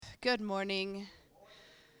Good morning.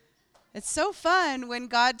 It's so fun when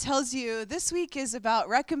God tells you this week is about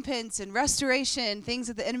recompense and restoration, things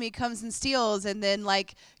that the enemy comes and steals, and then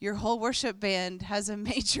like your whole worship band has a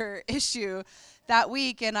major issue that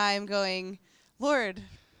week, and I'm going, Lord,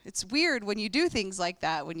 it's weird when you do things like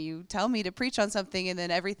that, when you tell me to preach on something and then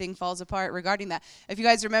everything falls apart regarding that. If you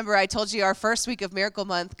guys remember, I told you our first week of Miracle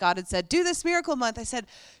Month, God had said, do this Miracle Month. I said,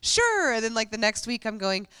 sure. And then like the next week I'm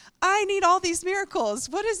going, I need all these miracles.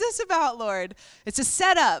 What is this about, Lord? It's a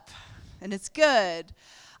setup and it's good.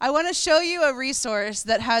 I want to show you a resource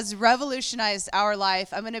that has revolutionized our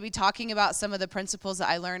life. I'm going to be talking about some of the principles that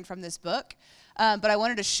I learned from this book. But I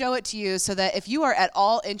wanted to show it to you so that if you are at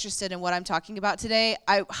all interested in what I'm talking about today,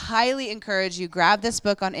 I highly encourage you, grab this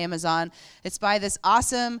book on Amazon. It's by this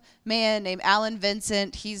awesome man named Alan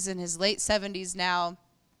Vincent. He's in his late 70s now.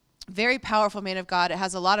 Very powerful man of God. It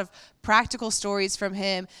has a lot of practical stories from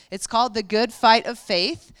him. It's called The Good Fight of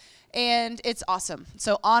Faith, and it's awesome.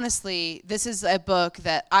 So honestly, this is a book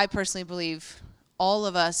that I personally believe all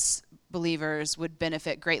of us believers would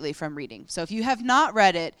benefit greatly from reading. So if you have not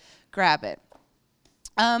read it, grab it.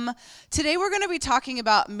 Today we're going to be talking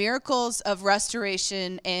about miracles of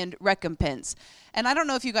restoration and recompense. And I don't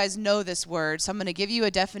know if you guys know this word, so I'm going to give you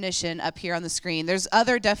a definition up here on the screen. There's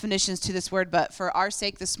other definitions to this word, but for our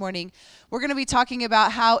sake this morning, we're going to be talking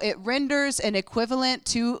about how it renders an equivalent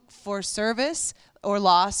to for service or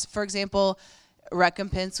loss. For example,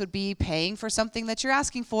 recompense would be paying for something that you're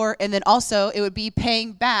asking for, and then also it would be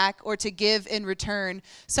paying back or to give in return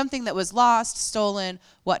something that was lost, stolen,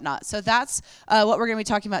 whatnot. So that's what we're going to be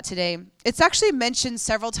talking about today. It's actually mentioned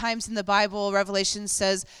several times in the Bible. Revelation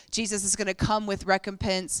says Jesus is going to come with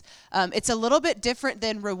recompense. It's a little bit different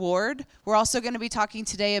than reward. We're also going to be talking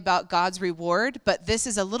today about God's reward, but this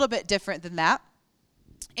is a little bit different than that.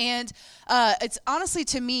 And it's honestly,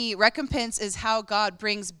 to me, recompense is how God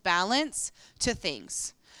brings balance to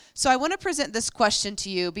things. So I want to present this question to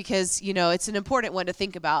you because, you know, it's an important one to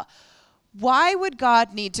think about. Why would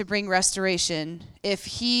God need to bring restoration if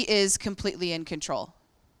he is completely in control?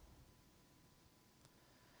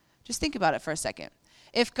 Just think about it for a second.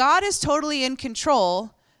 If God is totally in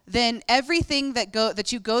control, then everything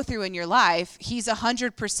that you go through in your life, he's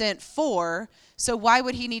 100% for, so why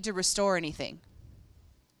would he need to restore anything?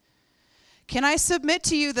 Can I submit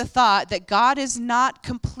to you the thought that God is not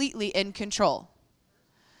completely in control?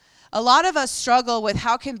 A lot of us struggle with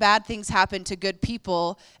how can bad things happen to good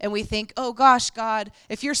people, and we think, oh gosh, God,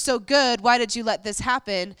 if you're so good, why did you let this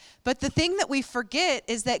happen? But the thing that we forget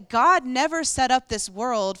is that God never set up this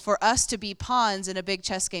world for us to be pawns in a big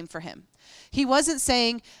chess game for him. He wasn't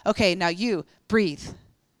saying, okay, now you breathe,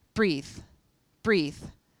 breathe, breathe,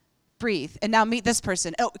 breathe, and now meet this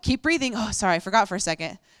person. Oh, keep breathing. Oh, sorry, I forgot for a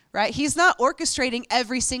second. Right? He's not orchestrating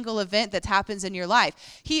every single event that happens in your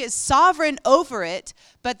life. He is sovereign over it,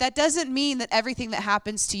 but that doesn't mean that everything that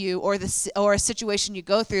happens to you or a situation you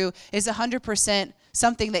go through is 100%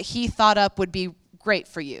 something that he thought up would be great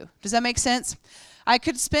for you. Does that make sense? I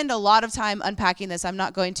could spend a lot of time unpacking this. I'm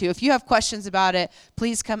not going to. If you have questions about it,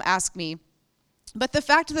 please come ask me. But the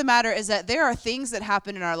fact of the matter is that there are things that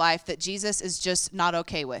happen in our life that Jesus is just not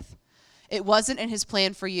okay with. It wasn't in his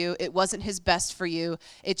plan for you. It wasn't his best for you.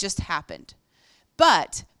 It just happened.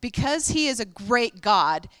 But because he is a great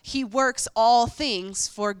God, he works all things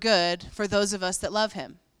for good for those of us that love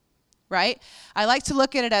him, right? I like to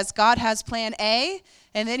look at it as God has plan A,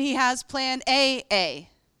 and then he has plan AA.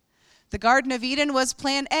 The Garden of Eden was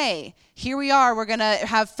plan A. Here we are. We're going to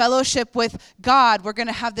have fellowship with God. We're going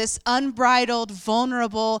to have this unbridled,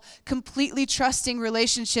 vulnerable, completely trusting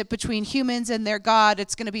relationship between humans and their God.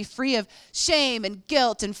 It's going to be free of shame and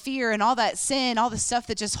guilt and fear and all that sin, all the stuff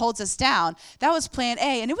that just holds us down. That was plan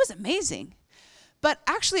A, and it was amazing. But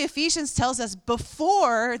actually, Ephesians tells us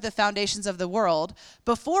before the foundations of the world,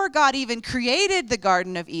 before God even created the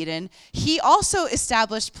Garden of Eden, he also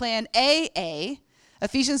established plan AA.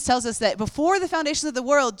 Ephesians tells us that before the foundations of the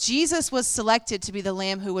world, Jesus was selected to be the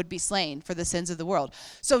lamb who would be slain for the sins of the world.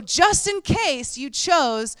 So just in case you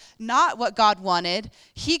chose not what God wanted,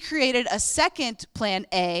 he created a second plan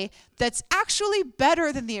A that's actually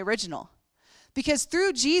better than the original. Because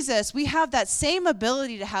through Jesus, we have that same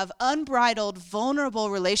ability to have unbridled, vulnerable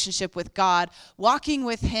relationship with God, walking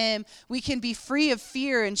with him. We can be free of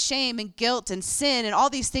fear and shame and guilt and sin and all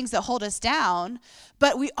these things that hold us down.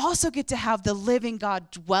 But we also get to have the living God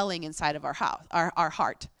dwelling inside of our house, our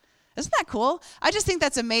heart. Isn't that cool? I just think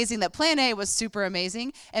that's amazing that plan A was super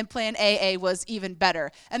amazing and plan AA was even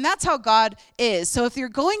better. And that's how God is. So if you're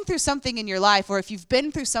going through something in your life, or if you've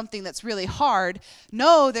been through something that's really hard,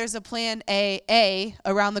 know there's a plan AA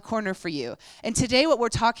around the corner for you. And today what we're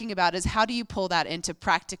talking about is how do you pull that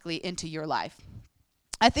practically into your life?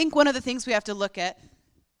 I think one of the things we have to look at,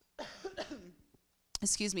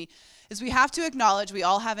 is we have to acknowledge we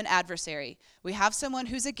all have an adversary. We have someone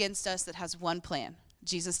who's against us that has one plan.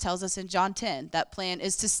 Jesus tells us in John 10, that plan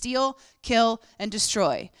is to steal, kill, and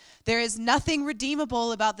destroy. There is nothing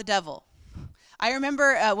redeemable about the devil. I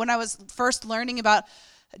remember when I was first learning about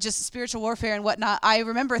just spiritual warfare and whatnot, I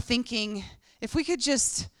remember thinking, if we could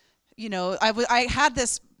just, I had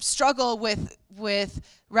this struggle with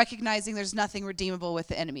recognizing there's nothing redeemable with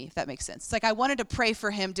the enemy, if that makes sense. It's like I wanted to pray for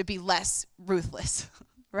him to be less ruthless,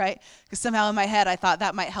 right? Because somehow in my head I thought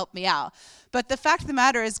that might help me out. But the fact of the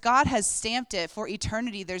matter is God has stamped it for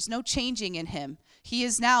eternity. There's no changing in him. He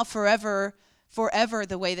is now forever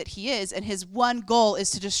the way that he is, and his one goal is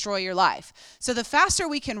to destroy your life. So the faster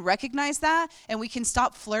we can recognize that and we can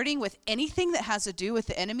stop flirting with anything that has to do with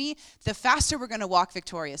the enemy, the faster we're going to walk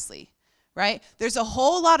victoriously, right? There's a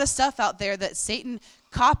whole lot of stuff out there that Satan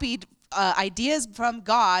copied ideas from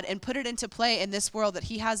God and put it into play in this world that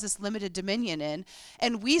he has this limited dominion in.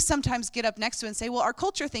 And we sometimes get up next to it and say, well, our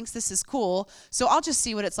culture thinks this is cool, so I'll just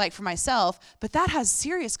see what it's like for myself. But that has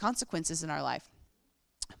serious consequences in our life.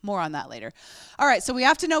 More on that later. All right, so we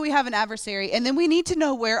have to know we have an adversary, and then we need to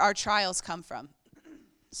know where our trials come from.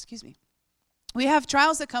 Excuse me. We have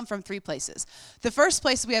trials that come from three places. The first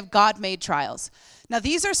place, we have God-made trials. Now,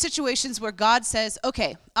 these are situations where God says,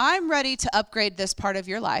 okay, I'm ready to upgrade this part of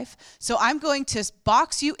your life, so I'm going to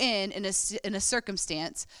box you in a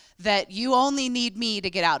circumstance that you only need me to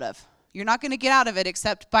get out of. You're not going to get out of it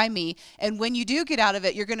except by me, and when you do get out of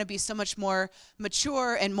it, you're going to be so much more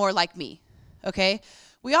mature and more like me, okay?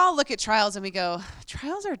 We all look at trials and we go,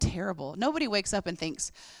 trials are terrible. Nobody wakes up and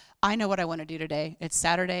thinks, I know what I want to do today. It's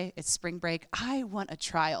Saturday. It's spring break. I want a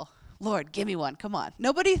trial. Lord, give me one. Come on.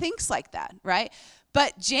 Nobody thinks like that, right?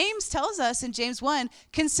 But James tells us in James 1,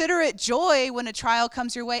 consider it joy when a trial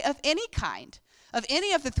comes your way of any kind, of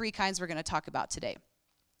any of the three kinds we're going to talk about today.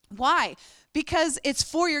 Why? Because it's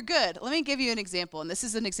for your good. Let me give you an example, and this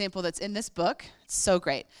is an example that's in this book. It's so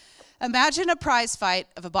great. Imagine a prize fight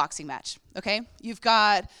of a boxing match, okay? You've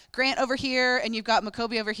got Grant over here, and you've got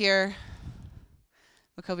Makobi over here.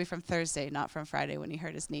 Makobi from Thursday, not from Friday when he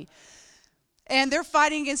hurt his knee. And they're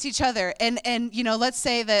fighting against each other. And let's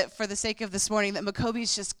say that for the sake of this morning that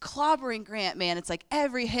Makobi's just clobbering Grant, man. It's like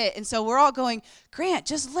every hit. And so we're all going, Grant,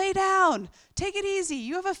 just lay down. Take it easy.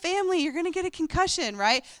 You have a family. You're going to get a concussion,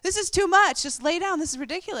 right? This is too much. Just lay down. This is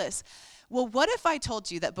ridiculous. Well, what if I told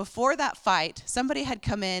you that before that fight, somebody had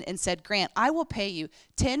come in and said, Grant, I will pay you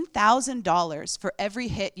 $10,000 for every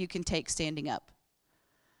hit you can take standing up?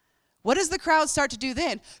 What does the crowd start to do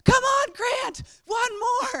then? Come on, Grant, one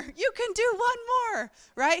more. You can do one more,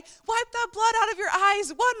 right? Wipe that blood out of your eyes.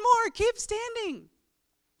 One more. Keep standing.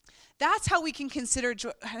 That's how we can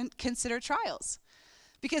consider trials.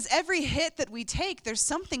 Because every hit that we take, there's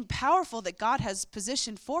something powerful that God has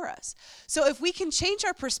positioned for us. So if we can change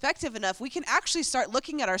our perspective enough, we can actually start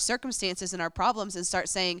looking at our circumstances and our problems and start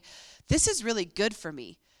saying, this is really good for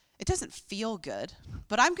me. It doesn't feel good,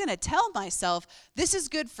 but I'm going to tell myself, this is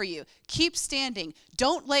good for you. Keep standing.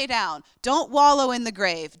 Don't lay down. Don't wallow in the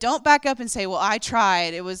grave. Don't back up and say, well, I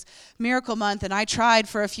tried. It was Miracle Month, and I tried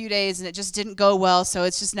for a few days, and it just didn't go well, so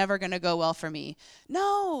it's just never going to go well for me.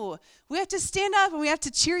 No, we have to stand up, and we have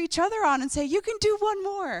to cheer each other on and say, you can do one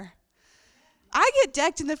more. I get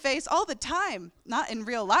decked in the face all the time, not in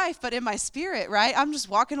real life, but in my spirit, right? I'm just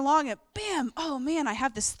walking along and bam, oh man, I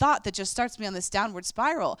have this thought that just starts me on this downward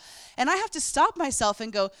spiral. And I have to stop myself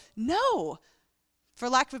and go, no. For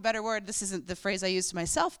lack of a better word, this isn't the phrase I use to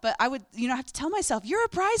myself, but I would, have to tell myself, you're a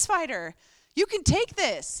prize fighter. You can take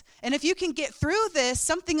this. And if you can get through this,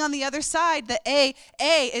 something on the other side, the A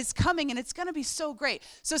is coming, and it's going to be so great.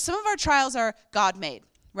 So some of our trials are God-made.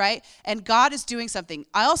 Right? And God is doing something.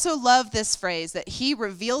 I also love this phrase that he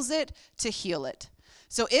reveals it to heal it.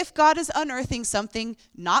 So if God is unearthing something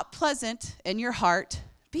not pleasant in your heart,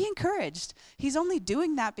 be encouraged. He's only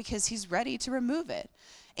doing that because he's ready to remove it.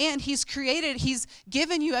 And he's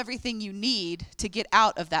given you everything you need to get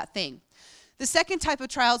out of that thing. The second type of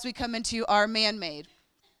trials we come into are man-made.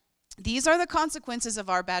 These are the consequences of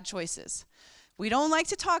our bad choices. We don't like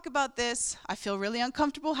to talk about this. I feel really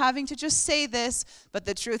uncomfortable having to just say this, but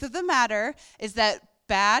the truth of the matter is that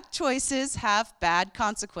bad choices have bad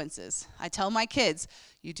consequences. I tell my kids,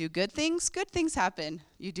 you do good things happen.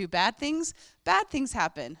 You do bad things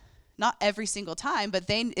happen. Not every single time, but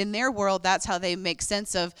they, in their world, that's how they make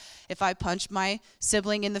sense of, if I punch my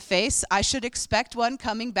sibling in the face, I should expect one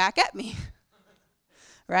coming back at me.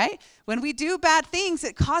 Right? When we do bad things,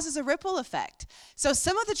 it causes a ripple effect. So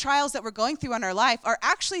some of the trials that we're going through in our life are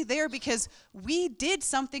actually there because we did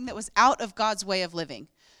something that was out of God's way of living,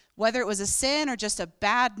 whether it was a sin or just a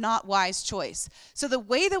bad, not wise choice. So the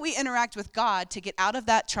way that we interact with God to get out of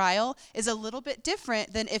that trial is a little bit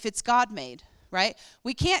different than if it's God-made, right?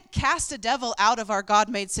 We can't cast a devil out of our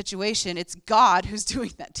God-made situation. It's God who's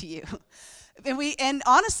doing that to you. And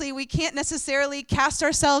honestly, we can't necessarily cast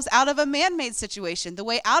ourselves out of a man-made situation. The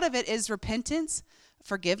way out of it is repentance,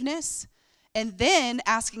 forgiveness, and then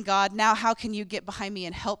asking God, now how can you get behind me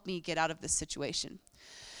and help me get out of this situation?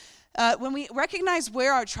 When we recognize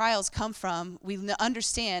where our trials come from, we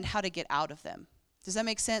understand how to get out of them. Does that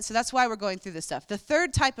make sense? So that's why we're going through this stuff. The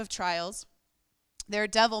third type of trials, they're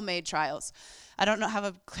devil-made trials. I don't know how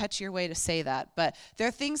a catchier way to say that, but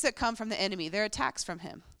they're things that come from the enemy. They're attacks from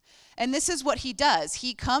him. And this is what he does.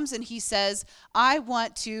 He comes and he says, I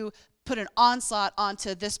want to put an onslaught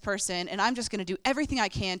onto this person, and I'm just going to do everything I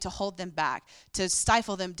can to hold them back, to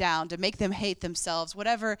stifle them down, to make them hate themselves,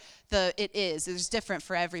 whatever it is. It's different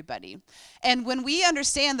for everybody. And when we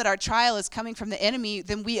understand that our trial is coming from the enemy,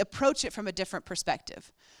 then we approach it from a different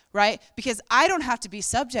perspective, right? Because I don't have to be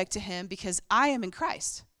subject to him because I am in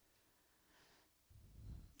Christ.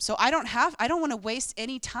 So I don't want to waste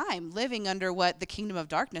any time living under what the kingdom of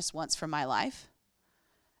darkness wants for my life.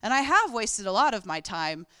 And I have wasted a lot of my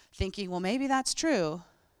time thinking, well, maybe that's true.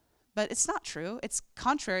 But it's not true. It's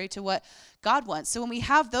contrary to what God wants. So when we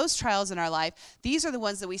have those trials in our life, these are the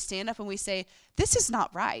ones that we stand up and we say, this is not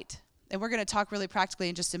right. And we're going to talk really practically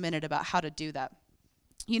in just a minute about how to do that.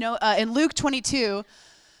 You know, in Luke 22,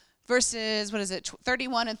 verses,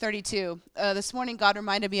 31 and 32. This morning, God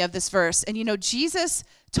reminded me of this verse. And, you know, Jesus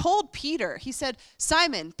told Peter, he said,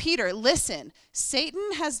 Simon, Peter, listen,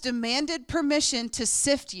 Satan has demanded permission to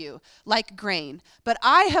sift you like grain. But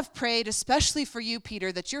I have prayed especially for you,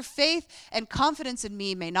 Peter, that your faith and confidence in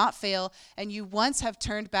me may not fail. And once you have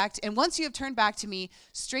turned back to me,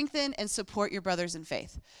 strengthen and support your brothers in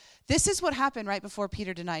faith. This is what happened right before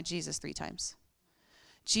Peter denied Jesus 3 times.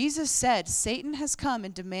 Jesus said, Satan has come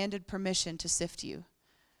and demanded permission to sift you.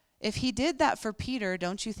 If he did that for Peter,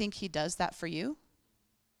 don't you think he does that for you?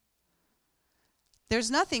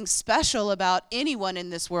 There's nothing special about anyone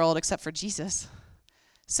in this world except for Jesus.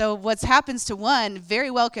 So what happens to one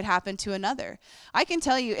very well could happen to another. I can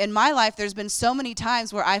tell you, in my life, there's been so many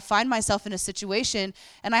times where I find myself in a situation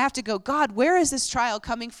and I have to go, God, where is this trial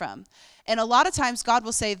coming from? And a lot of times God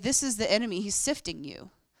will say, this is the enemy. He's sifting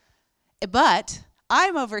you. But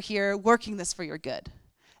I'm over here working this for your good.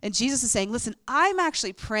 And Jesus is saying, listen, I'm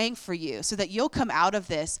actually praying for you so that you'll come out of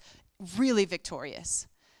this really victorious.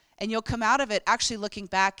 And you'll come out of it actually looking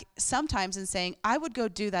back sometimes and saying, I would go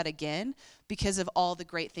do that again because of all the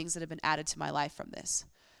great things that have been added to my life from this.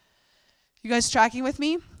 You guys tracking with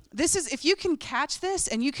me? This is, if you can catch this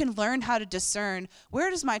and you can learn how to discern,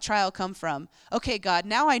 where does my trial come from? Okay, God,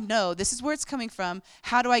 now I know this is where it's coming from.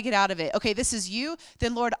 How do I get out of it? Okay, this is you.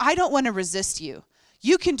 Then, Lord, I don't want to resist you.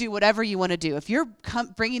 You can do whatever you want to do. If you're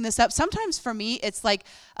bringing this up, sometimes for me, it's like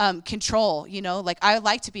control, you know, like I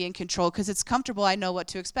like to be in control because it's comfortable. I know what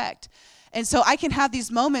to expect. And so I can have these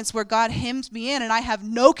moments where God hems me in and I have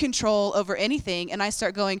no control over anything. And I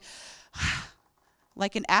start going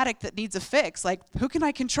like an addict that needs a fix. Like, who can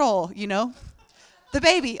I control, you know? The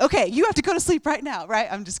baby. Okay, you have to go to sleep right now, right?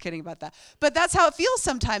 I'm just kidding about that. But that's how it feels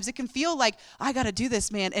sometimes. It can feel like, I got to do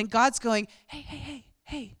this, man. And God's going, hey.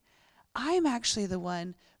 I'm actually the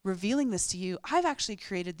one revealing this to you. I've actually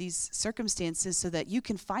created these circumstances so that you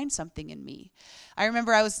can find something in me. I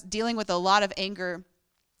remember I was dealing with a lot of anger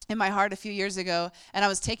in my heart a few years ago, and I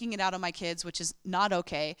was taking it out on my kids, which is not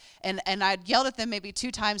okay. And I'd yelled at them maybe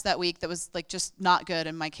 2 times that week that was like just not good.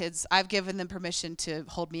 And my kids, I've given them permission to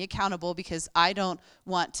hold me accountable because I don't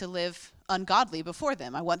want to live ungodly before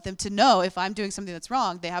them. I want them to know if I'm doing something that's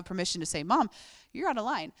wrong, they have permission to say, Mom, you're out of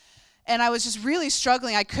line. And I was just really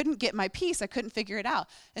struggling. I couldn't get my peace. I couldn't figure it out.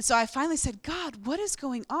 And so I finally said, God, what is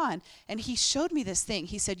going on? And he showed me this thing.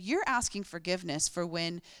 He said, you're asking forgiveness for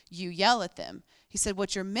when you yell at them. He said,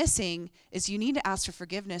 what you're missing is you need to ask for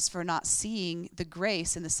forgiveness for not seeing the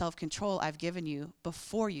grace and the self-control I've given you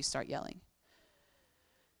before you start yelling.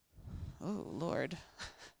 Oh, Lord.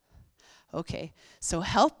 Okay, so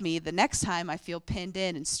help me the next time I feel pinned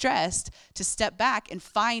in and stressed to step back and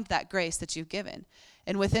find that grace that you've given.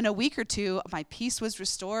 And within a week or 2, my peace was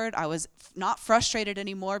restored. I was not frustrated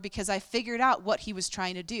anymore because I figured out what he was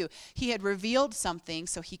trying to do. He had revealed something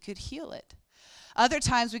so he could heal it. Other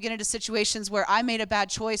times we get into situations where I made a bad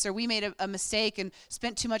choice or we made a mistake and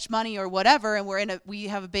spent too much money or whatever, and we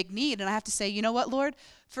have a big need, and I have to say, you know what, Lord?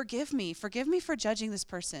 Forgive me. Forgive me for judging this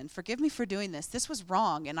person. Forgive me for doing this. This was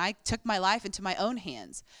wrong, and I took my life into my own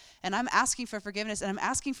hands. And I'm asking for forgiveness, and I'm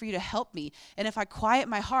asking for you to help me. And if I quiet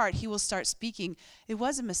my heart, he will start speaking. It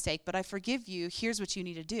was a mistake, but I forgive you. Here's what you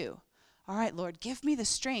need to do. All right, Lord, give me the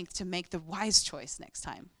strength to make the wise choice next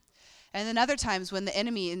time. And then other times when the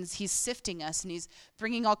enemy, he's sifting us and he's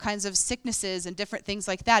bringing all kinds of sicknesses and different things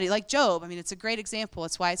like that. Like Job, I mean, it's a great example.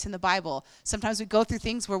 It's why it's in the Bible. Sometimes we go through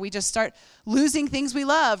things where we just start losing things we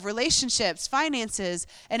love, relationships, finances.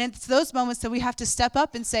 And it's those moments that we have to step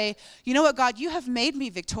up and say, you know what, God, you have made me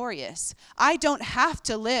victorious. I don't have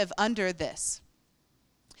to live under this.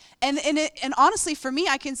 And honestly, for me,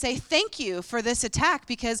 I can say thank you for this attack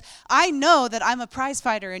because I know that I'm a prize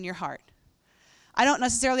fighter in your heart. I don't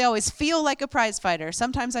necessarily always feel like a prize fighter.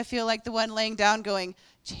 Sometimes I feel like the one laying down going,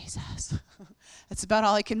 Jesus, that's about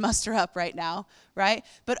all I can muster up right now, right?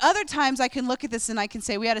 But other times I can look at this and I can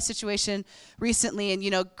say, we had a situation recently,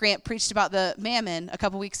 and Grant preached about the mammon a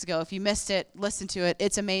couple weeks ago. If you missed it, listen to it.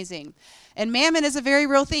 It's amazing. And mammon is a very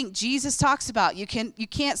real thing. Jesus talks about you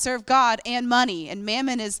can't serve God and money, and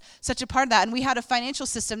mammon is such a part of that. And we had a financial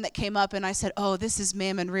system that came up, and I said, oh, this is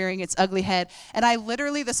mammon rearing its ugly head. And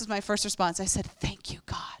this was my first response. I said, thank you,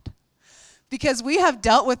 God. Because we have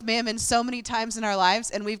dealt with mammon so many times in our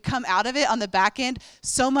lives, and we've come out of it on the back end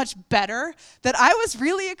so much better that I was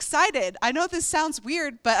really excited. I know this sounds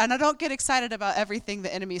weird, and I don't get excited about everything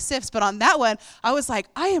the enemy sifts, but on that one, I was like,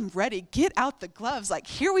 I am ready. Get out the gloves. Like,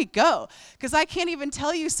 here we go. Because I can't even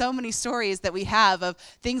tell you so many stories that we have of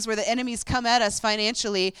things where the enemies come at us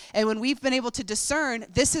financially, and when we've been able to discern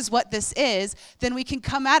this is what this is, then we can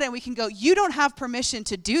come at it and we can go, you don't have permission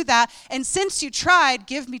to do that, and since you tried,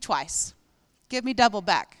 give me twice. Give me double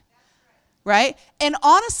back, right? And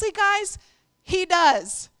honestly, guys, he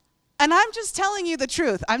does. And I'm just telling you the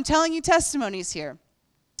truth. I'm telling you testimonies here.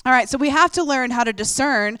 All right, so we have to learn how to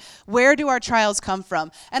discern where do our trials come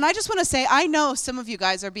from. And I just want to say, I know some of you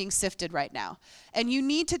guys are being sifted right now. And you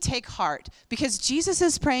need to take heart because Jesus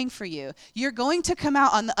is praying for you. You're going to come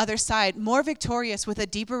out on the other side more victorious with a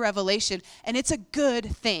deeper revelation, and it's a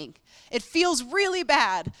good thing. It feels really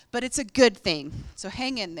bad, but it's a good thing. So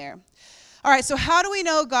hang in there. All right, so how do we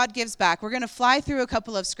know God gives back? We're going to fly through a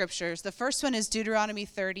couple of scriptures. The first one is Deuteronomy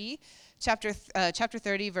 30, chapter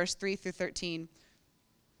 30, verse 3 through 13.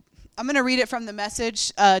 I'm going to read it from the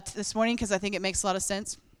Message this morning because I think it makes a lot of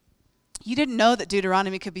sense. You didn't know that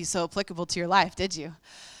Deuteronomy could be so applicable to your life, did you?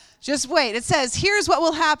 Just wait. It says, here's what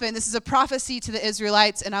will happen. This is a prophecy to the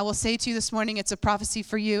Israelites, and I will say to you this morning, it's a prophecy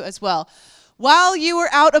for you as well. While you are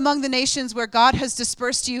out among the nations where God has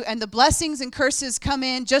dispersed you, and the blessings and curses come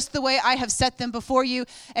in just the way I have set them before you,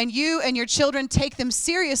 and you and your children take them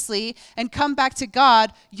seriously and come back to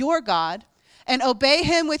God, your God, and obey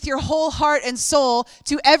him with your whole heart and soul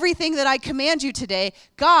to everything that I command you today,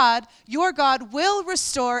 God, your God, will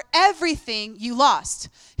restore everything you lost.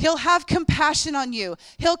 He'll have compassion on you.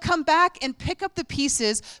 He'll come back and pick up the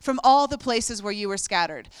pieces from all the places where you were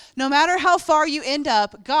scattered. No matter how far you end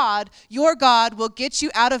up, God, your God, will get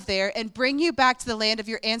you out of there and bring you back to the land of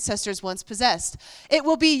your ancestors once possessed. It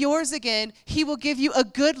will be yours again. He will give you a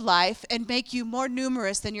good life and make you more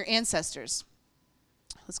numerous than your ancestors.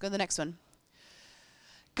 Let's go to the next one.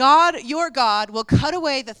 God, your God, will cut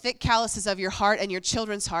away the thick calluses of your heart and your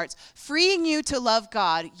children's hearts, freeing you to love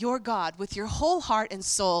God, your God, with your whole heart and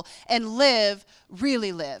soul, and live,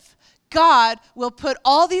 really live. God will put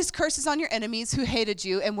all these curses on your enemies who hated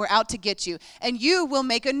you and were out to get you. And you will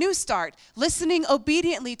make a new start, listening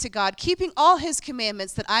obediently to God, keeping all his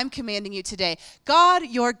commandments that I'm commanding you today. God,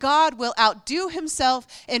 your God, will outdo himself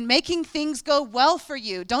in making things go well for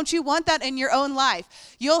you. Don't you want that in your own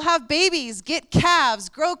life? You'll have babies, get calves,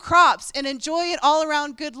 grow crops, and enjoy an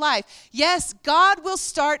all-around good life. Yes, God will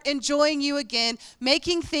start enjoying you again,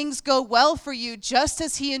 making things go well for you just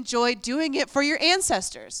as he enjoyed doing it for your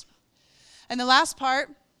ancestors. And the last part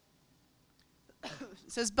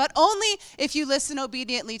says, but only if you listen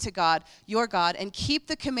obediently to God, your God, and keep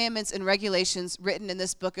the commandments and regulations written in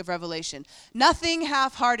this book of Revelation. Nothing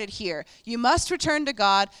half-hearted here. You must return to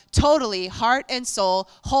God totally, heart and soul,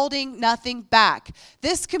 holding nothing back.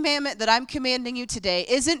 This commandment that I'm commanding you today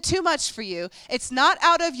isn't too much for you. It's not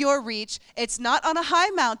out of your reach. It's not on a high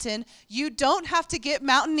mountain. You don't have to get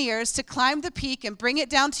mountaineers to climb the peak and bring it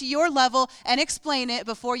down to your level and explain it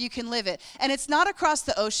before you can live it. And it's not across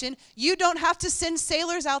the ocean. You don't have to send sailors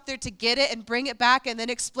sailors out there to get it and bring it back and then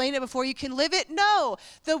explain it before you can live it. No,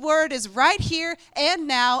 the word is right here and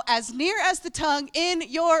now, as near as the tongue in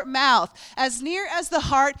your mouth, as near as the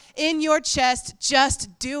heart in your chest.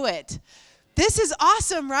 Just do it. This is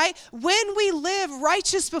awesome, right? When we live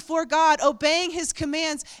righteous before God, obeying his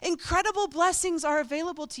commands, incredible blessings are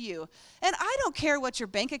available to you. And I don't care what your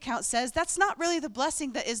bank account says. That's not really the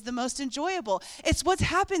blessing that is the most enjoyable. It's what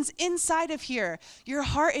happens inside of here, your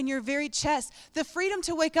heart and your very chest. The freedom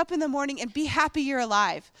to wake up in the morning and be happy you're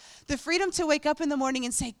alive. The freedom to wake up in the morning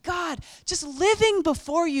and say, God, just living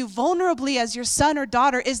before you vulnerably as your son or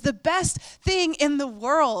daughter is the best thing in the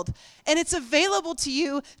world. And it's available to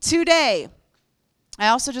you today. I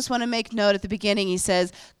also just want to make note at the beginning, he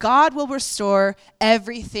says, God will restore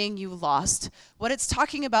everything you lost. What it's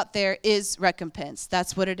talking about there is recompense.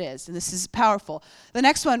 That's what it is, and this is powerful. The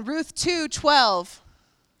next one, Ruth 2:12.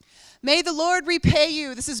 May the Lord repay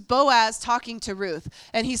you. This is Boaz talking to Ruth,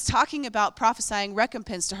 and he's talking about prophesying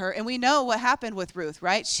recompense to her, and we know what happened with Ruth,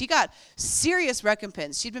 right? She got serious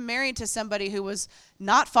recompense. She'd been married to somebody who was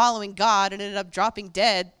not following God and ended up dropping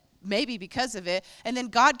dead, maybe because of it. And then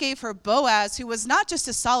God gave her Boaz, who was not just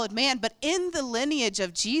a solid man, but in the lineage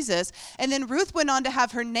of Jesus. And then Ruth went on to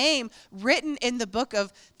have her name written in the book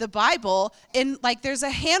of the Bible. And like there's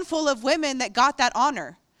a handful of women that got that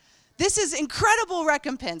honor. This is incredible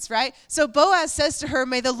recompense, right? So Boaz says to her,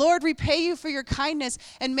 may the Lord repay you for your kindness,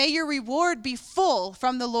 and may your reward be full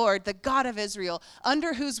from the Lord, the God of Israel,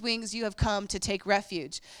 under whose wings you have come to take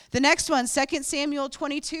refuge. The next one, 2 Samuel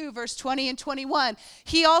 22, verse 20 and 21.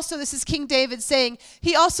 He also, this is King David saying,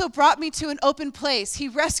 he also brought me to an open place. He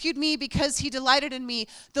rescued me because he delighted in me.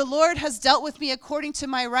 The Lord has dealt with me according to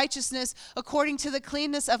my righteousness, according to the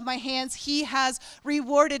cleanness of my hands. He has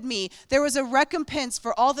rewarded me. There was a recompense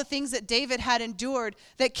for all the things that David had endured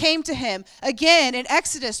that came to him. Again, in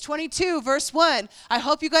Exodus 22, verse 1, I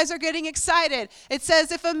hope you guys are getting excited. It says,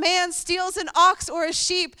 if a man steals an ox or a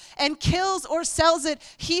sheep and kills or sells it,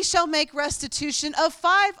 he shall make restitution of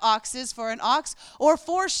 5 oxes for an ox or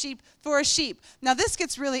 4 sheep for a sheep. Now, this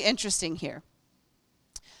gets really interesting here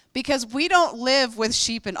because we don't live with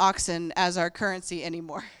sheep and oxen as our currency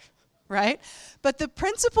anymore. Right? But the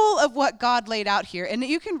principle of what God laid out here, and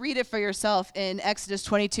you can read it for yourself in Exodus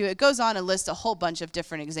 22, it goes on and lists a whole bunch of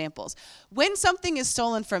different examples. When something is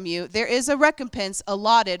stolen from you, there is a recompense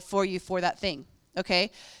allotted for you for that thing,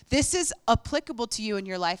 okay? This is applicable to you in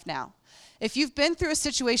your life now. If you've been through a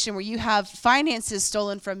situation where you have finances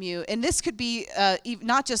stolen from you, and this could be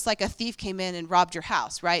not just like a thief came in and robbed your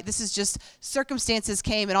house, right? This is just circumstances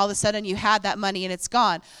came and all of a sudden you had that money and it's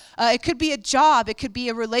gone. It could be a job. It could be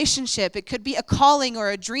a relationship. It could be a calling or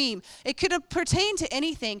a dream. It could pertain to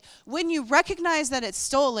anything. When you recognize that it's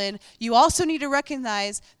stolen, you also need to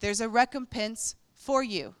recognize there's a recompense for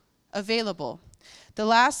you available. The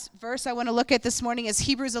last verse I want to look at this morning is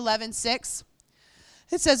Hebrews 11:6.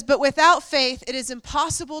 It says, but without faith, it is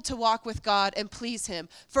impossible to walk with God and please him.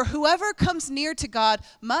 For whoever comes near to God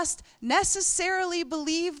must necessarily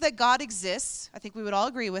believe that God exists. I think we would all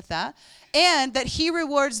agree with that. And that he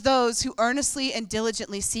rewards those who earnestly and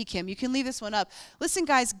diligently seek him. You can leave this one up. Listen,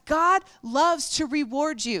 guys, God loves to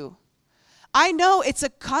reward you. I know it's a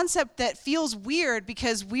concept that feels weird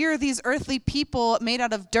because we're these earthly people made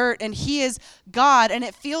out of dirt and he is God, and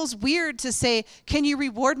it feels weird to say, can you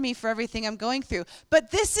reward me for everything I'm going through?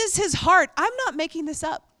 But this is his heart. I'm not making this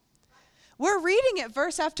up. We're reading it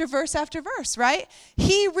verse after verse after verse, right?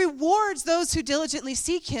 He rewards those who diligently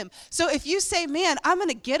seek him. So if you say, man, I'm going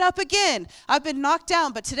to get up again. I've been knocked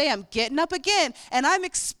down, but today I'm getting up again, and I'm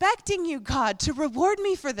expecting you, God, to reward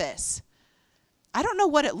me for this. I don't know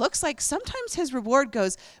what it looks like. Sometimes his reward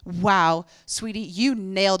goes, wow, sweetie, you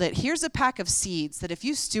nailed it. Here's a pack of seeds that if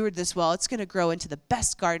you steward this well, it's going to grow into the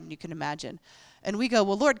best garden you can imagine. And we go,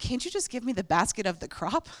 well, Lord, can't you just give me the basket of the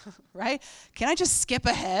crop, right? Can I just skip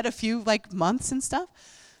ahead a few months and stuff?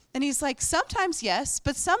 And he's like, sometimes yes,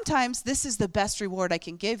 but sometimes this is the best reward I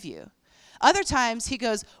can give you. Other times he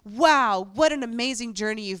goes, wow, what an amazing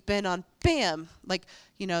journey you've been on. Bam,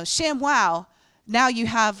 sham wow. Now you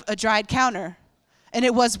have a dried counter. And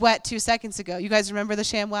it was wet 2 seconds ago. You guys remember the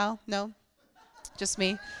ShamWow? No? Just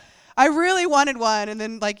me? I really wanted one, and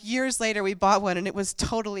then years later we bought one, and it was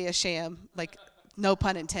totally a sham. No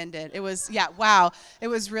pun intended. It was, wow. It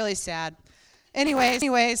was really sad.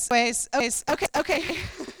 Anyways, okay.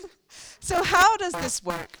 So how does this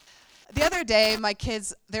work? The other day, my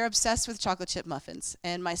kids, they're obsessed with chocolate chip muffins.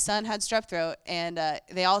 And my son had strep throat, and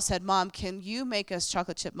they all said, Mom, can you make us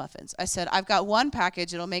chocolate chip muffins? I said, I've got one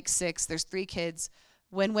package. It'll make 6. There's 3 kids.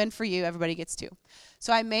 Win-win for you. Everybody gets 2.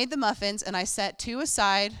 So I made the muffins, and I set 2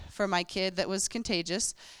 aside for my kid that was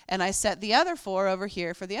contagious, and I set the other 4 over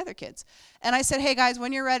here for the other kids. And I said, hey, guys,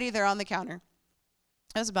 when you're ready, they're on the counter.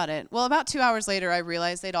 That was about it. Well, about 2 hours later, I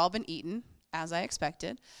realized they'd all been eaten, as I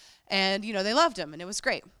expected. And, they loved them, and it was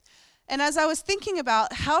great. And as I was thinking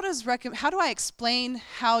about how do I explain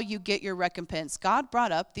how you get your recompense, God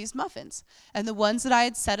brought up these muffins and the ones that I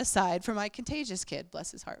had set aside for my contagious kid,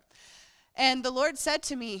 bless his heart. And the Lord said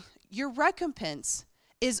to me, your recompense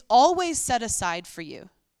is always set aside for you,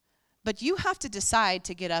 but you have to decide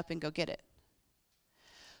to get up and go get it.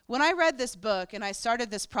 When I read this book and I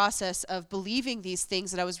started this process of believing these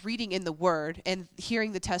things that I was reading in the Word and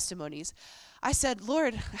hearing the testimonies, I said,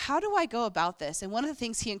 Lord, how do I go about this? And one of the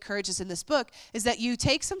things he encourages in this book is that you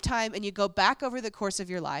take some time and you go back over the course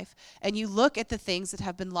of your life and you look at the things that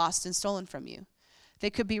have been lost and stolen from you.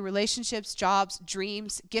 They could be relationships, jobs,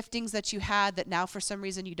 dreams, giftings that you had that now for some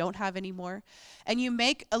reason you don't have anymore. And you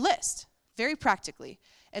make a list, very practically.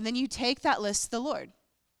 And then you take that list to the Lord.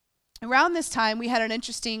 Around this time, we had an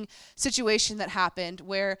interesting situation that happened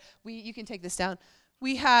where you can take this down.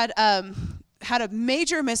 We had a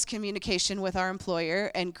major miscommunication with our employer,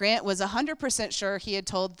 and Grant was 100% sure he had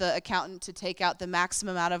told the accountant to take out the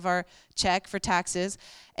maximum out of our check for taxes,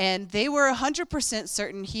 and they were 100%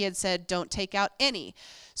 certain he had said don't take out any.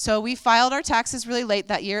 So we filed our taxes really late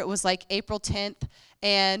that year. It was like April 10th,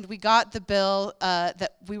 and we got the bill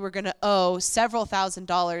that we were going to owe several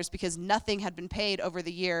 $1,000s because nothing had been paid over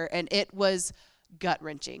the year, and it was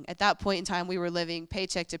gut-wrenching. At that point in time, we were living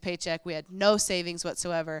paycheck to paycheck. We had no savings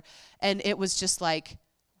whatsoever, and it was just like,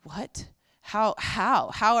 what? How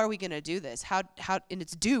are we going to do this? How? And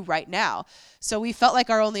it's due right now. So we felt like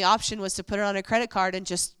our only option was to put it on a credit card and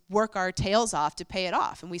just work our tails off to pay it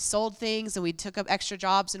off. And we sold things and we took up extra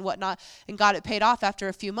jobs and whatnot and got it paid off after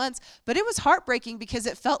a few months. But it was heartbreaking because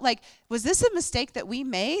it felt like, was this a mistake that we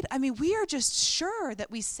made? I mean, we are just sure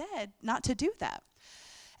that we said not to do that.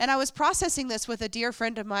 And I was processing this with a dear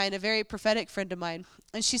friend of mine, a very prophetic friend of mine.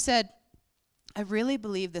 And she said, I really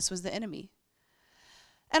believe this was the enemy.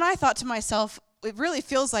 And I thought to myself, it really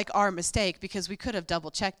feels like our mistake because we could have double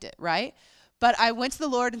checked it, right? But I went to the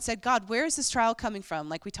Lord and said, God, where is this trial coming from,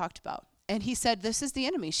 like we talked about? And he said, this is the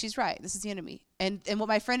enemy. She's right. This is the enemy. And what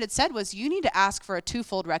my friend had said was, you need to ask for a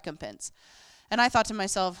 2-fold recompense. And I thought to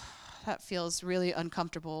myself, that feels really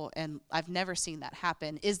uncomfortable, and I've never seen that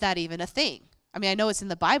happen. Is that even a thing? I mean, I know it's in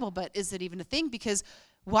the Bible, but is it even a thing? Because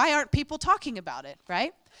why aren't people talking about it,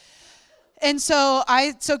 right? And so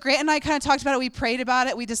Grant and I kind of talked about it. We prayed about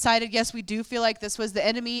it. We decided, yes, we do feel like this was the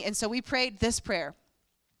enemy. And so we prayed this prayer.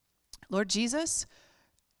 Lord Jesus,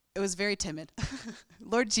 it was very timid.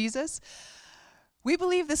 Lord Jesus, we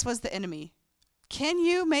believe this was the enemy. Can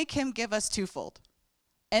you make him give us 2-fold?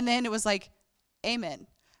 And then it was like, amen.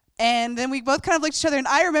 And then we both kind of looked at each other, and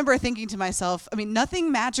I remember thinking to myself, I mean,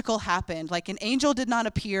 nothing magical happened. Like an angel did not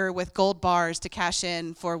appear with gold bars to cash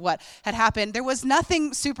in for what had happened. There was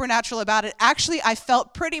nothing supernatural about it. Actually, I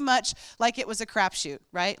felt pretty much like it was a crapshoot,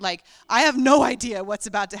 right? Like, I have no idea what's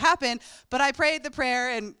about to happen, but I prayed the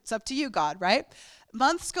prayer, and it's up to you, God, right?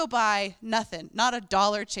 Months go by, nothing, not a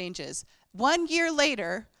dollar changes. 1 year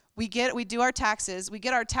later, we do our taxes. We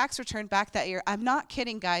get our tax return back that year. I'm not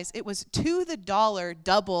kidding, guys. It was to the dollar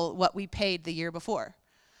double what we paid the year before.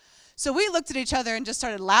 So we looked at each other and just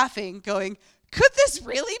started laughing, going, could this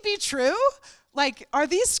really be true? Like, are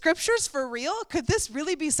these scriptures for real? Could this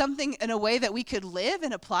really be something in a way that we could live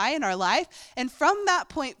and apply in our life? And from that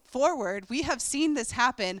point forward, we have seen this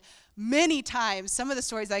happen many times. Some of the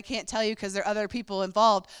stories I can't tell you because there are other people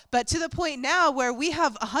involved, but to the point now where we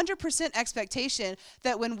have 100% expectation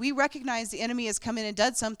that when we recognize the enemy has come in and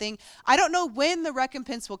done something, I don't know when the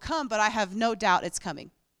recompense will come, but I have no doubt it's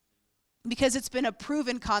coming. Because it's been a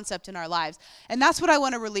proven concept in our lives. And that's what I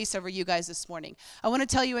want to release over you guys this morning. I want to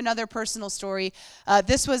tell you another personal story.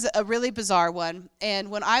 This was a really bizarre one.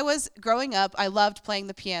 And when I was growing up, I loved playing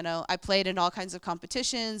the piano. I played in all kinds of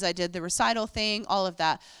competitions. I did the recital thing, all of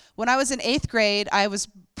that. When I was in 8th grade, I was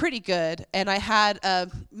pretty good, and I had a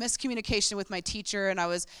miscommunication with my teacher, and I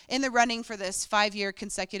was in the running for this 5-year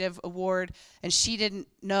consecutive award, and she didn't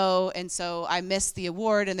know, and so I missed the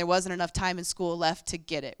award, and there wasn't enough time in school left to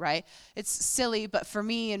get it, right? It's silly, but for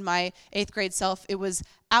me and my 8th grade self, it was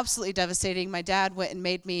absolutely devastating. My dad went and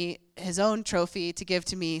made me his own trophy to give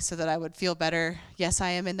to me so that I would feel better. Yes, I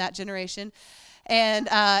am in that generation. And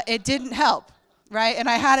it didn't help. Right? And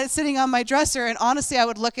I had it sitting on my dresser, and honestly, I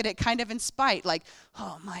would look at it kind of in spite, like,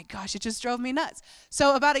 oh my gosh, it just drove me nuts.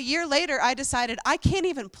 So about a year later, I decided I can't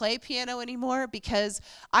even play piano anymore because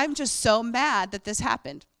I'm just so mad that this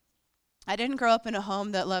happened. I didn't grow up in a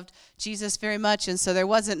home that loved Jesus very much, and so there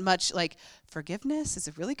wasn't much like, forgiveness is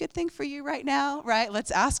a really good thing for you right now, right?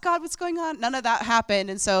 Let's ask God what's going on. None of that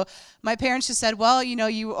happened, and so my parents just said, well,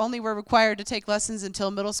 you only were required to take lessons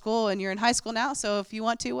until middle school, and you're in high school now, so if you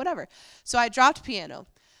want to, whatever. So I dropped piano.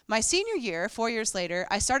 My senior year, 4 years later,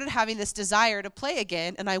 I started having this desire to play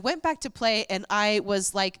again, and I went back to play, and I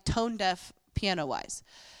was like tone deaf piano-wise.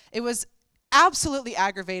 It was absolutely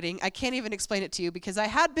aggravating. I can't even explain it to you because I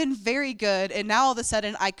had been very good, and now all of a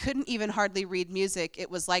sudden I couldn't even hardly read music.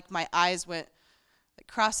 It was like my eyes went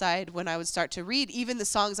cross-eyed when I would start to read even the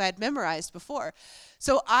songs I had memorized before.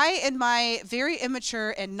 So I, in my very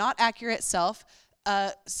immature and not accurate self,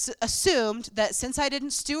 assumed that since I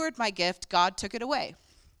didn't steward my gift, God took it away.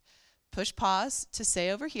 Push pause to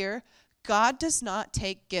say over here, God does not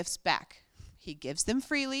take gifts back. He gives them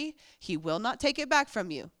freely. He will not take it back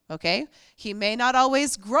from you, okay? He may not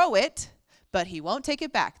always grow it, but he won't take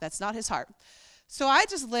it back. That's not his heart. So I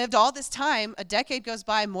just lived all this time. A decade goes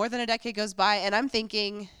by, more than a decade goes by, and I'm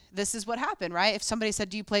thinking, this is what happened, right? If somebody said,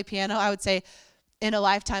 do you play piano? I would say, in a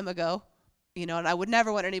lifetime ago, and I would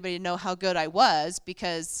never want anybody to know how good I was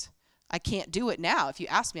because I can't do it now. If you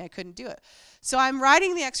asked me, I couldn't do it. So I'm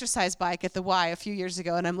riding the exercise bike at the Y a few years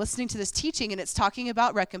ago, and I'm listening to this teaching, and it's talking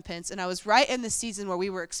about recompense, and I was right in the season where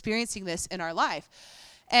we were experiencing this in our life.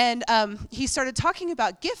 And he started talking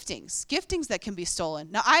about giftings that can be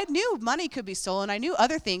stolen. Now, I knew money could be stolen. I knew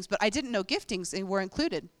other things, but I didn't know giftings were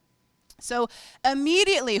included. So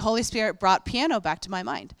immediately, Holy Spirit brought piano back to my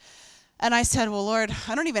mind. And I said, well, Lord,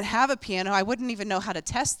 I don't even have a piano. I wouldn't even know how to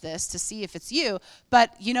test this to see if it's you.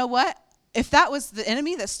 But you know what? If that was the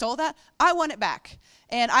enemy that stole that, I want it back.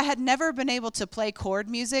 And I had never been able to play chord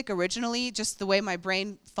music originally, just the way my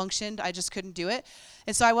brain functioned. I just couldn't do it.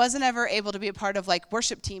 And so I wasn't ever able to be a part of like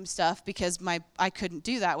worship team stuff because I couldn't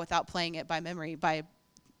do that without playing it by memory, by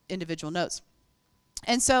individual notes.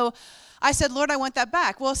 And so I said, Lord, I want that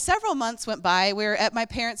back. Well, several months went by. We were at my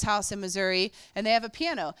parents' house in Missouri, and they have a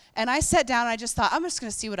piano. And I sat down, and I just thought, I'm just going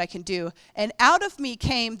to see what I can do. And out of me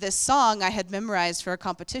came this song I had memorized for a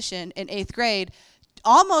competition in 8th grade,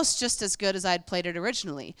 almost just as good as I had played it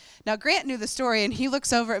originally. Now, Grant knew the story, and he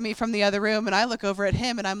looks over at me from the other room, and I look over at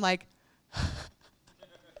him, and I'm like,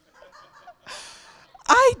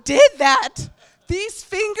 I did that. These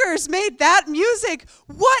fingers made that music.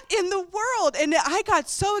 What in the world? And I got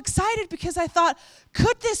so excited because I thought,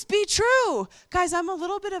 could this be true? Guys, I'm a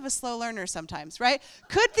little bit of a slow learner sometimes, right?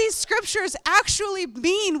 Could these scriptures actually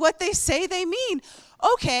mean what they say they mean?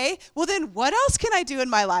 Okay, well then what else can I do in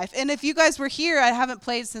my life? And if you guys were here, I haven't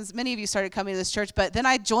played since many of you started coming to this church, but then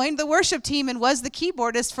I joined the worship team and was the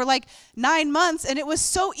keyboardist for like 9 months, and it was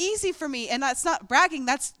so easy for me. And that's not bragging,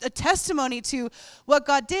 that's a testimony to what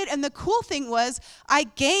God did. And the cool thing was I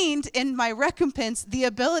gained in my recompense the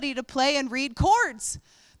ability to play and read chords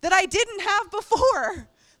that I didn't have before.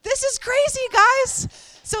 This is crazy,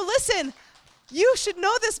 guys. So listen, you should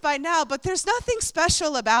know this by now, but there's nothing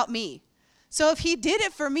special about me. So if he did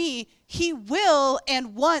it for me, he will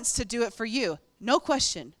and wants to do it for you. No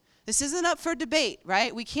question. This isn't up for debate,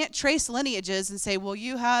 right? We can't trace lineages and say, well,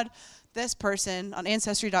 you had this person on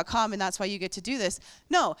Ancestry.com and that's why you get to do this.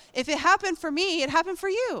 No, if it happened for me, it happened for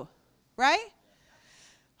you, right?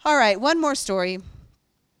 All right, one more story.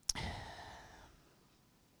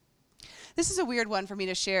 This is a weird one for me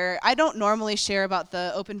to share. I don't normally share about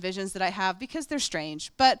the open visions that I have because they're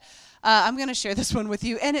strange, but I'm going to share this one with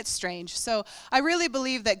you, and it's strange. So I really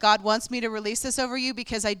believe that God wants me to release this over you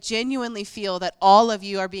because I genuinely feel that all of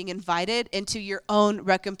you are being invited into your own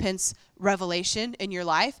recompense revelation in your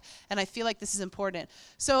life, and I feel like this is important.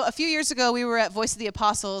 So a few years ago, we were at Voice of the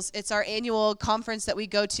Apostles. It's our annual conference that we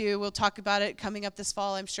go to. We'll talk about it coming up this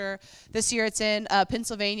fall, I'm sure. This year it's in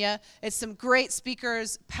Pennsylvania. It's some great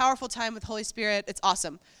speakers, powerful time with Holy Spirit. It's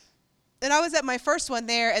awesome. And I was at my first one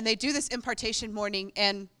there, and they do this impartation morning,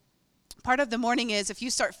 and part of the morning is if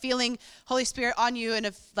you start feeling Holy Spirit on you and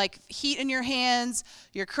if like heat in your hands,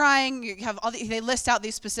 you're crying, you have they list out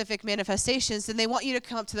these specific manifestations, and they want you to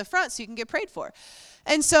come up to the front so you can get prayed for.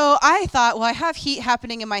 And so I thought, well, I have heat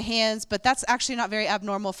happening in my hands, but that's actually not very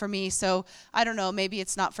abnormal for me. So I don't know, maybe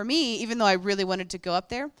it's not for me, even though I really wanted to go up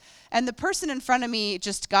there. And the person in front of me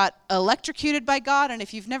just got electrocuted by God. And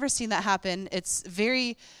if you've never seen that happen, it's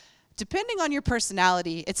very, depending on your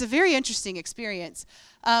personality, it's a very interesting experience.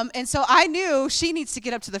 And so I knew she needs to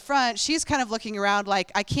get up to the front. She's kind of looking around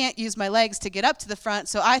like, I can't use my legs to get up to the front.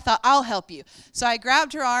 So I thought, I'll help you. So I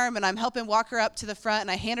grabbed her arm, and I'm helping walk her up to the front,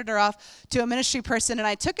 and I handed her off to a ministry person. And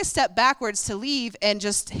I took a step backwards to leave and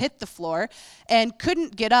just hit the floor and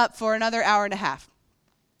couldn't get up for another hour and a half.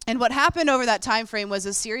 And what happened over that time frame was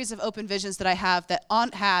a series of open visions that I have that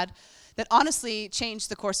Aunt had. that honestly changed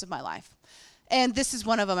the course of my life. And this is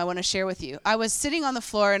one of them I want to share with you. I was sitting on the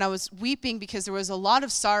floor and I was weeping because there was a lot of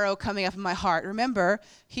sorrow coming up in my heart. Remember,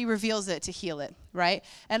 he reveals it to heal it, right?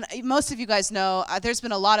 And most of you guys know there's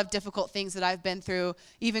been a lot of difficult things that I've been through,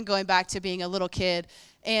 even going back to being a little kid.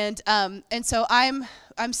 And so I'm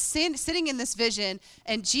sitting in this vision,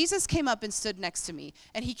 and Jesus came up and stood next to me.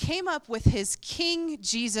 And he came up with his King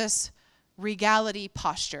Jesus regality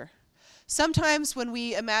posture. Sometimes when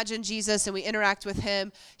we imagine Jesus and we interact with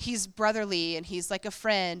him, he's brotherly and he's like a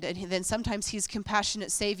friend, and then sometimes he's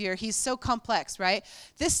compassionate Savior. He's so complex, right?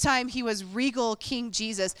 This time he was regal King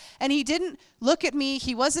Jesus, and he didn't look at me.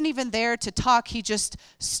 He wasn't even there to talk. He just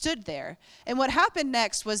stood there. And what happened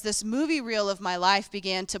next was this movie reel of my life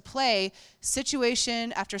began to play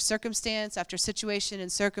situation after circumstance after situation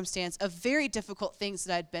and circumstance of very difficult things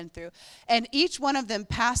that I'd been through. And each one of them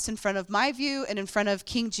passed in front of my view and in front of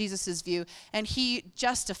King Jesus's view, and he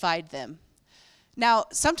justified them. Now,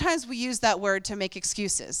 sometimes we use that word to make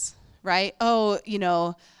excuses, right? Oh,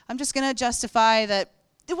 I'm just going to justify that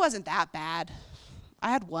it wasn't that bad.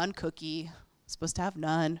 I had one cookie. Supposed to have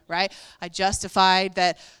none, right? I justified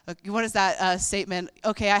that. What is that statement?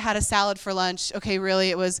 Okay, I had a salad for lunch. Okay, really,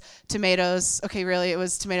 it was tomatoes. Okay, really, it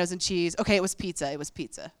was tomatoes and cheese. Okay, it was pizza. It was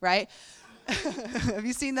pizza, right? Have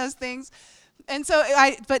you seen those things? And so,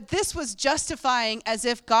 but this was justifying as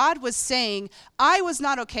if God was saying, I was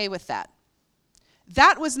not okay with that.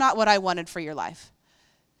 That was not what I wanted for your life.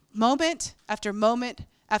 Moment after moment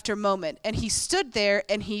after moment. And he stood there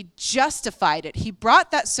and he justified it. He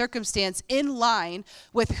brought that circumstance in line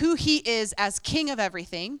with who he is as king of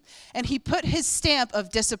everything, and he put his stamp of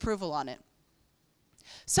disapproval on it.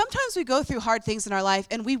 Sometimes we go through hard things in our life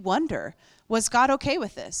and we wonder, was God okay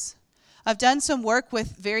with this? I've done some work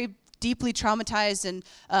with very deeply traumatized and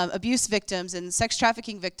abuse victims and sex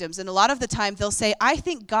trafficking victims, and a lot of the time they'll say, I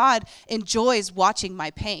think God enjoys watching my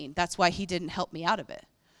pain. That's why he didn't help me out of it.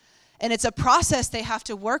 And it's a process they have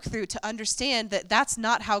to work through to understand that that's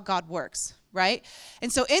not how God works, right?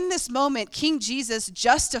 And so in this moment, King Jesus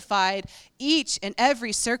justified each and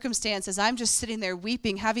every circumstance as I'm just sitting there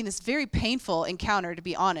weeping, having this very painful encounter, to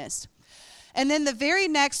be honest. And then the very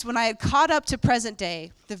next, when I had caught up to present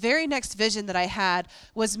day, the very next vision that I had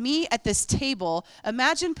was me at this table.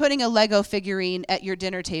 Imagine putting a Lego figurine at your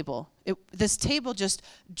dinner table. This table just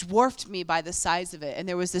dwarfed me by the size of it, and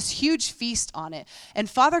there was this huge feast on it. And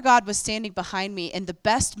Father God was standing behind me in the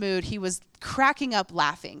best mood. He was cracking up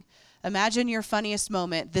laughing. Imagine your funniest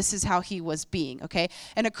moment. This is how he was being, okay?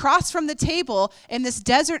 And across from the table in this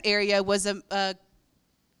desert area was a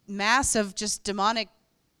mass of just demonic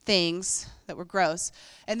things that were gross,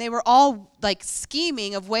 and they were all like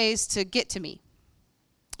scheming of ways to get to me.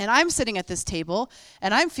 And I'm sitting at this table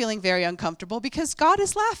and I'm feeling very uncomfortable because God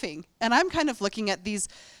is laughing, and I'm kind of looking at these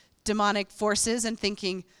demonic forces and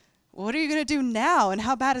thinking, what are you going to do now, and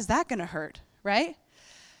how bad is that going to hurt, right?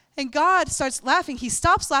 And God starts laughing. He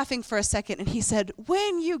stops laughing for a second, and he said,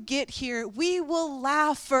 when you get here, we will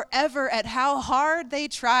laugh forever at how hard they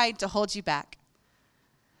tried to hold you back.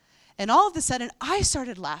 And all of a sudden, I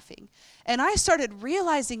started laughing. And I started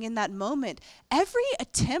realizing in that moment, every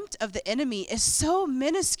attempt of the enemy is so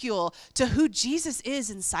minuscule to who Jesus is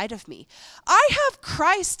inside of me. I have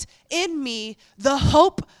Christ in me, the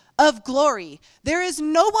hope of glory. There is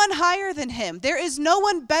no one higher than him. There is no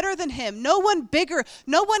one better than him. No one bigger,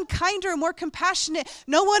 no one kinder, more compassionate,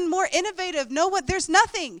 no one more innovative, there's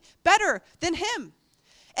nothing better than him.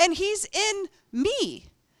 And he's in me.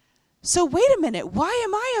 So wait a minute, why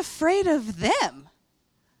am I afraid of them?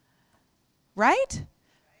 Right?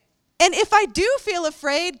 And if I do feel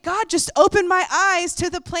afraid, God, just open my eyes to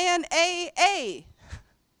the plan A.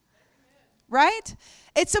 Right?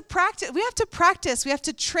 It's a practice. We have to practice. We have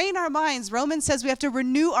to train our minds. Romans says we have to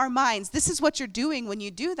renew our minds. This is what you're doing when you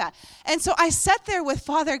do that. And so I sat there with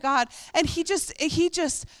Father God, and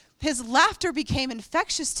his laughter became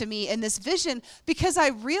infectious to me in this vision, because I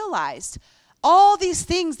realized all these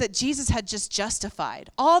things that Jesus had just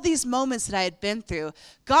justified, all these moments that I had been through,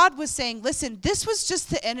 God was saying, listen, this was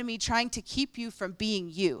just the enemy trying to keep you from being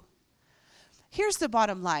you. Here's the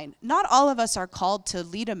bottom line. Not all of us are called to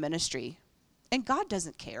lead a ministry, and God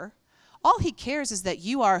doesn't care. All he cares is that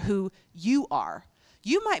you are who you are.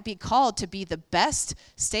 You might be called to be the best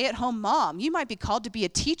stay-at-home mom. You might be called to be a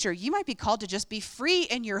teacher. You might be called to just be free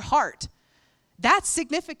in your heart. That's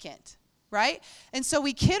significant. Right? And so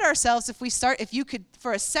we kid ourselves if you could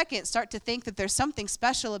for a second start to think that there's something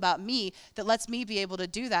special about me that lets me be able to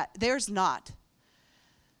do that. There's not.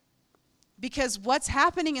 Because what's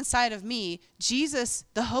happening inside of me, Jesus,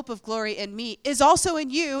 the hope of glory in me, is also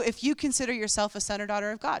in you if you consider yourself a son or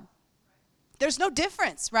daughter of God. There's no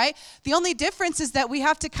difference, right? The only difference is that we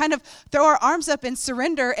have to kind of throw our arms up and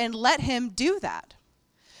surrender and let him do that.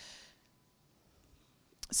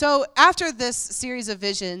 So after this series of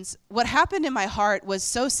visions, what happened in my heart was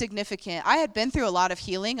so significant. I had been through a lot of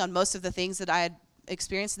healing on most of the things that I had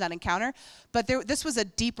experienced in that encounter, but this was a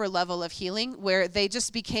deeper level of healing where they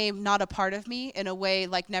just became not a part of me in a way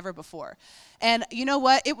like never before. And you know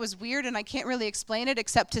what? It was weird, and I can't really explain it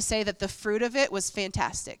except to say that the fruit of it was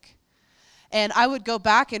fantastic. And I would go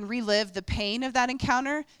back and relive the pain of that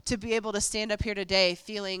encounter to be able to stand up here today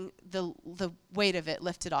feeling the weight of it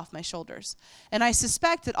lifted off my shoulders. And I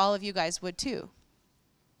suspect that all of you guys would too.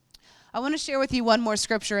 I want to share with you one more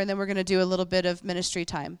scripture, and then we're going to do a little bit of ministry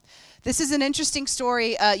time. This is an interesting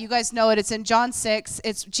story. You guys know it. It's in John 6.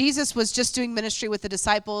 Jesus was just doing ministry with the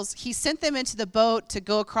disciples. He sent them into the boat to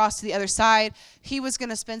go across to the other side. He was going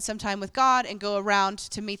to spend some time with God and go around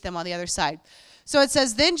to meet them on the other side. So it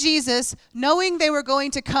says, then Jesus, knowing they were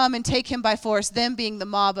going to come and take him by force, them being the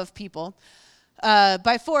mob of people,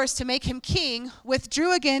 by force to make him king,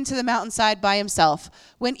 withdrew again to the mountainside by himself.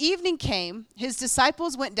 When evening came, his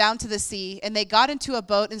disciples went down to the sea, and they got into a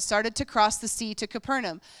boat and started to cross the sea to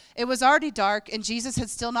Capernaum. It was already dark, and Jesus had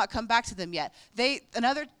still not come back to them yet.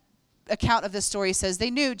 Another account of this story says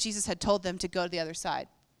they knew Jesus had told them to go to the other side.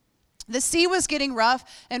 The sea was getting rough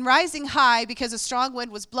and rising high because a strong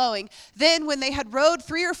wind was blowing. Then when they had rowed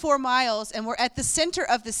 3 or 4 miles and were at the center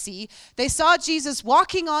of the sea, they saw Jesus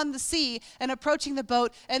walking on the sea and approaching the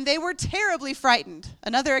boat, and they were terribly frightened.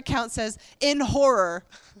 Another account says, in horror.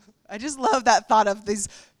 I just love that thought of these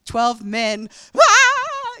 12 men,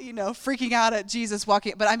 freaking out at Jesus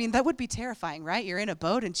walking. But I mean, that would be terrifying, right? You're in a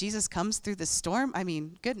boat and Jesus comes through the storm. I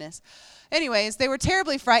mean, goodness. Anyways, they were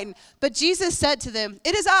terribly frightened. But Jesus said to them,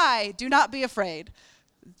 it is I, do not be afraid.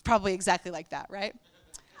 Probably exactly like that, right?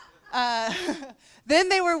 Then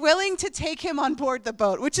they were willing to take him on board the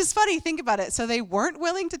boat, which is funny. Think about it. So they weren't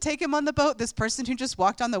willing to take him on the boat, this person who just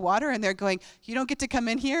walked on the water, and they're going, you don't get to come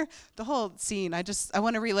in here? The whole scene. I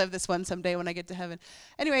want to relive this one someday when I get to heaven.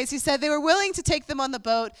 Anyways, he said they were willing to take them on the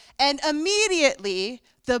boat, and immediately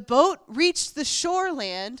the boat reached the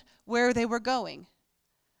shoreland where they were going.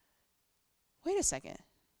 Wait a second.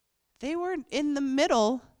 They were in the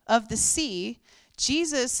middle of the sea.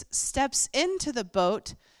 Jesus steps into the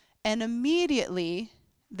boat, and immediately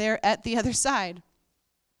they're at the other side.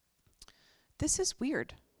 This is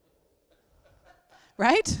weird,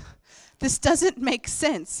 right? This doesn't make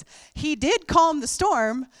sense. He did calm the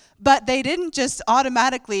storm, but they didn't just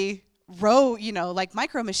automatically row, like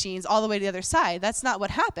micro machines all the way to the other side. That's not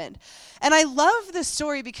what happened. And I love this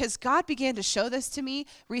story because God began to show this to me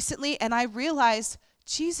recently, and I realized,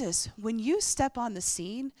 Jesus, when you step on the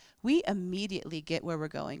scene, we immediately get where we're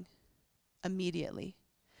going. Immediately.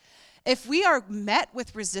 If we are met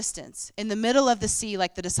with resistance in the middle of the sea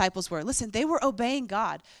like the disciples were, listen, they were obeying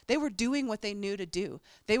God. They were doing what they knew to do.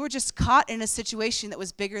 They were just caught in a situation that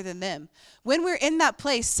was bigger than them. When we're in that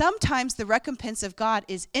place, sometimes the recompense of God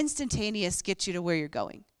is instantaneous, get you to where you're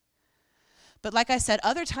going. But like I said,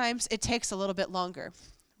 other times it takes a little bit longer,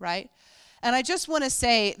 right? And I just want to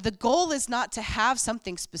say the goal is not to have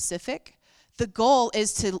something specific. The goal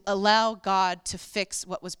is to allow God to fix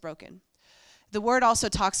what was broken. The word also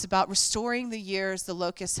talks about restoring the years the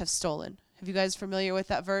locusts have stolen. Have you guys familiar with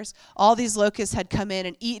that verse? All these locusts had come in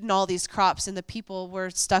and eaten all these crops, and the people were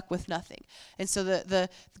stuck with nothing. And so the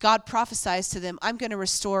God prophesies to them, I'm going to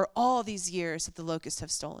restore all these years that the locusts have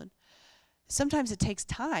stolen. Sometimes it takes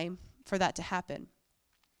time for that to happen.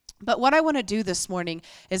 But what I want to do this morning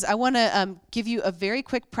is I want to give you a very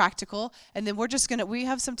quick practical, and then we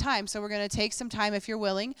have some time, so we're going to take some time, if you're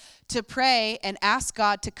willing, to pray and ask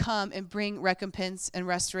God to come and bring recompense and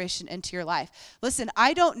restoration into your life. Listen,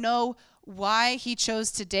 I don't know why he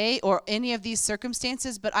chose today or any of these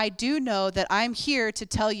circumstances, but I do know that I'm here to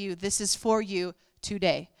tell you this is for you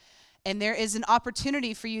today. And there is an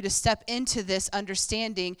opportunity for you to step into this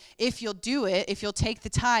understanding if you'll do it, if you'll take the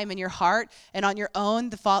time in your heart and on your own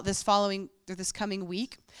this coming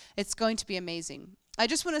week. It's going to be amazing. I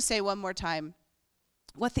just want to say one more time,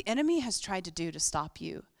 what the enemy has tried to do to stop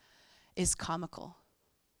you is comical.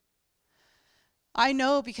 I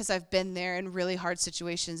know because I've been there in really hard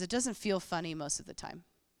situations. It doesn't feel funny most of the time.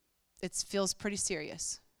 It feels pretty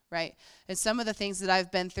serious, right? And some of the things that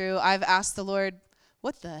I've been through, I've asked the Lord,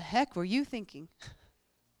 what the heck were you thinking?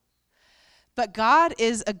 But God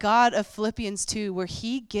is a God of Philippians 2, where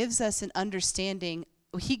he gives us an understanding.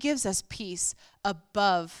 He gives us peace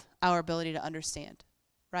above our ability to understand,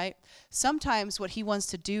 right? Sometimes what he wants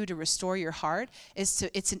to do to restore your heart it's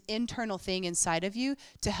an internal thing inside of you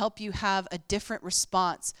to help you have a different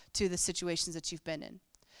response to the situations that you've been in.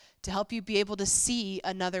 to help you be able to see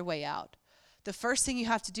another way out. The first thing you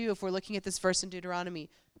have to do, if we're looking at this verse in Deuteronomy,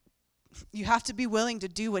 you have to be willing to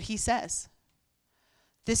do what he says.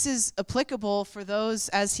 This is applicable for those,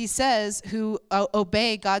 as he says, who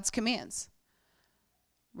obey God's commands,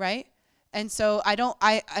 right? And so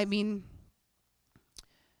I mean,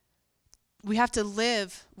 we have to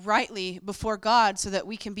live rightly before God so that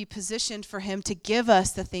we can be positioned for him to give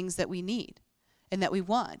us the things that we need and that we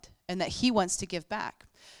want and that he wants to give back.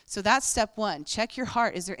 So that's step one. Check your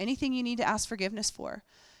heart. Is there anything you need to ask forgiveness for?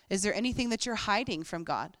 Is there anything that you're hiding from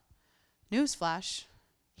God? Newsflash,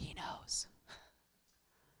 he knows.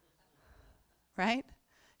 Right?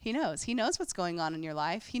 He knows. He knows what's going on in your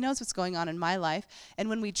life. He knows what's going on in my life. And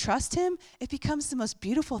when we trust him, it becomes the most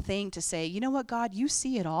beautiful thing to say, you know what, God, you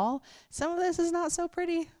see it all. Some of this is not so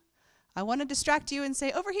pretty. I want to distract you and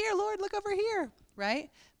say, over here, Lord, look over here, right?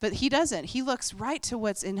 But he doesn't. He looks right to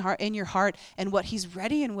what's in your heart and what he's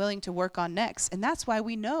ready and willing to work on next. And that's why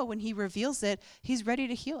we know when he reveals it, he's ready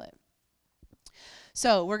to heal it.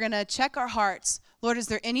 So we're going to check our hearts. Lord, is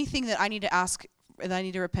there anything that I need to ask that I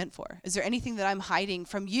need to repent for? Is there anything that I'm hiding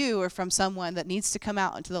from you or from someone that needs to come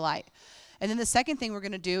out into the light? And then the second thing we're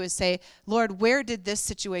going to do is say, Lord, where did this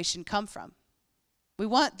situation come from? We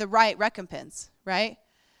want the right recompense, right?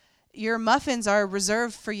 Your muffins are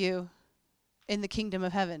reserved for you in the kingdom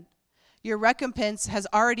of heaven. Your recompense has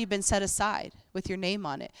already been set aside with your name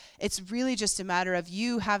on it. It's really just a matter of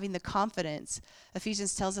you having the confidence.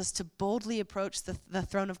 Ephesians tells us to boldly approach the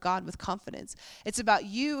throne of God with confidence. It's about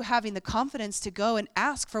you having the confidence to go and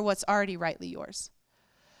ask for what's already rightly yours.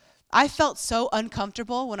 I felt so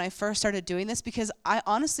uncomfortable when I first started doing this because I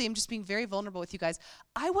honestly am just being very vulnerable with you guys.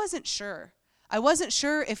 I wasn't sure. I wasn't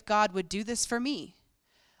sure if God would do this for me.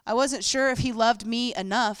 I wasn't sure if he loved me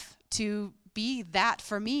enough to be that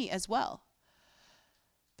for me as well.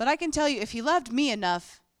 But I can tell you, if he loved me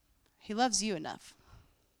enough, he loves you enough.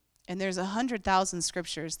 And there's 100,000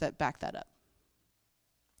 scriptures that back that up.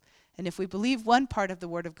 And if we believe one part of the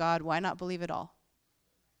word of God, why not believe it all?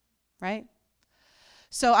 Right?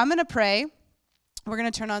 So I'm going to pray. We're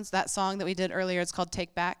going to turn on that song that we did earlier. It's called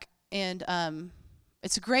Take Back. And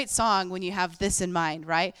it's a great song when you have this in mind,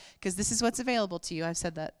 right? Because this is what's available to you. I've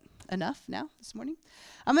said that enough now this morning.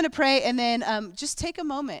 I'm going to pray, and then just take a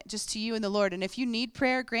moment just to you and the Lord. And if you need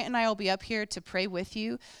prayer, Grant and I will be up here to pray with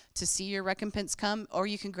you to see your recompense come, or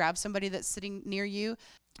you can grab somebody that's sitting near you.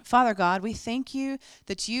 Father God, we thank you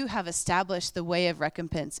that you have established the way of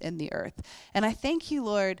recompense in the earth. And I thank you,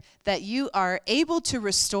 Lord, that you are able to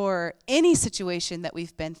restore any situation that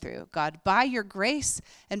we've been through. God, by your grace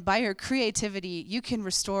and by your creativity, you can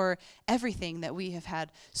restore everything that we have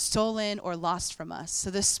had stolen or lost from us. So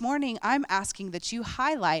this morning, I'm asking that you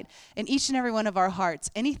highlight in each and every one of our hearts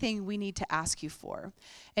anything we need to ask you for,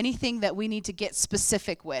 anything that we need to get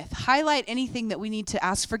specific with. Highlight anything that we need to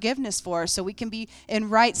ask forgiveness for so we can be in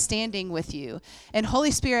right standing with you. And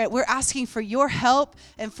Holy Spirit, we're asking for your help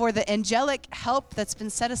and for the angelic help that's been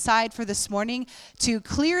set aside for this morning to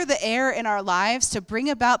clear the air in our lives, to bring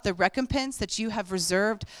about the recompense that you have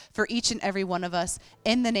reserved for each and every one of us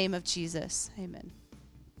in the name of Jesus. Amen.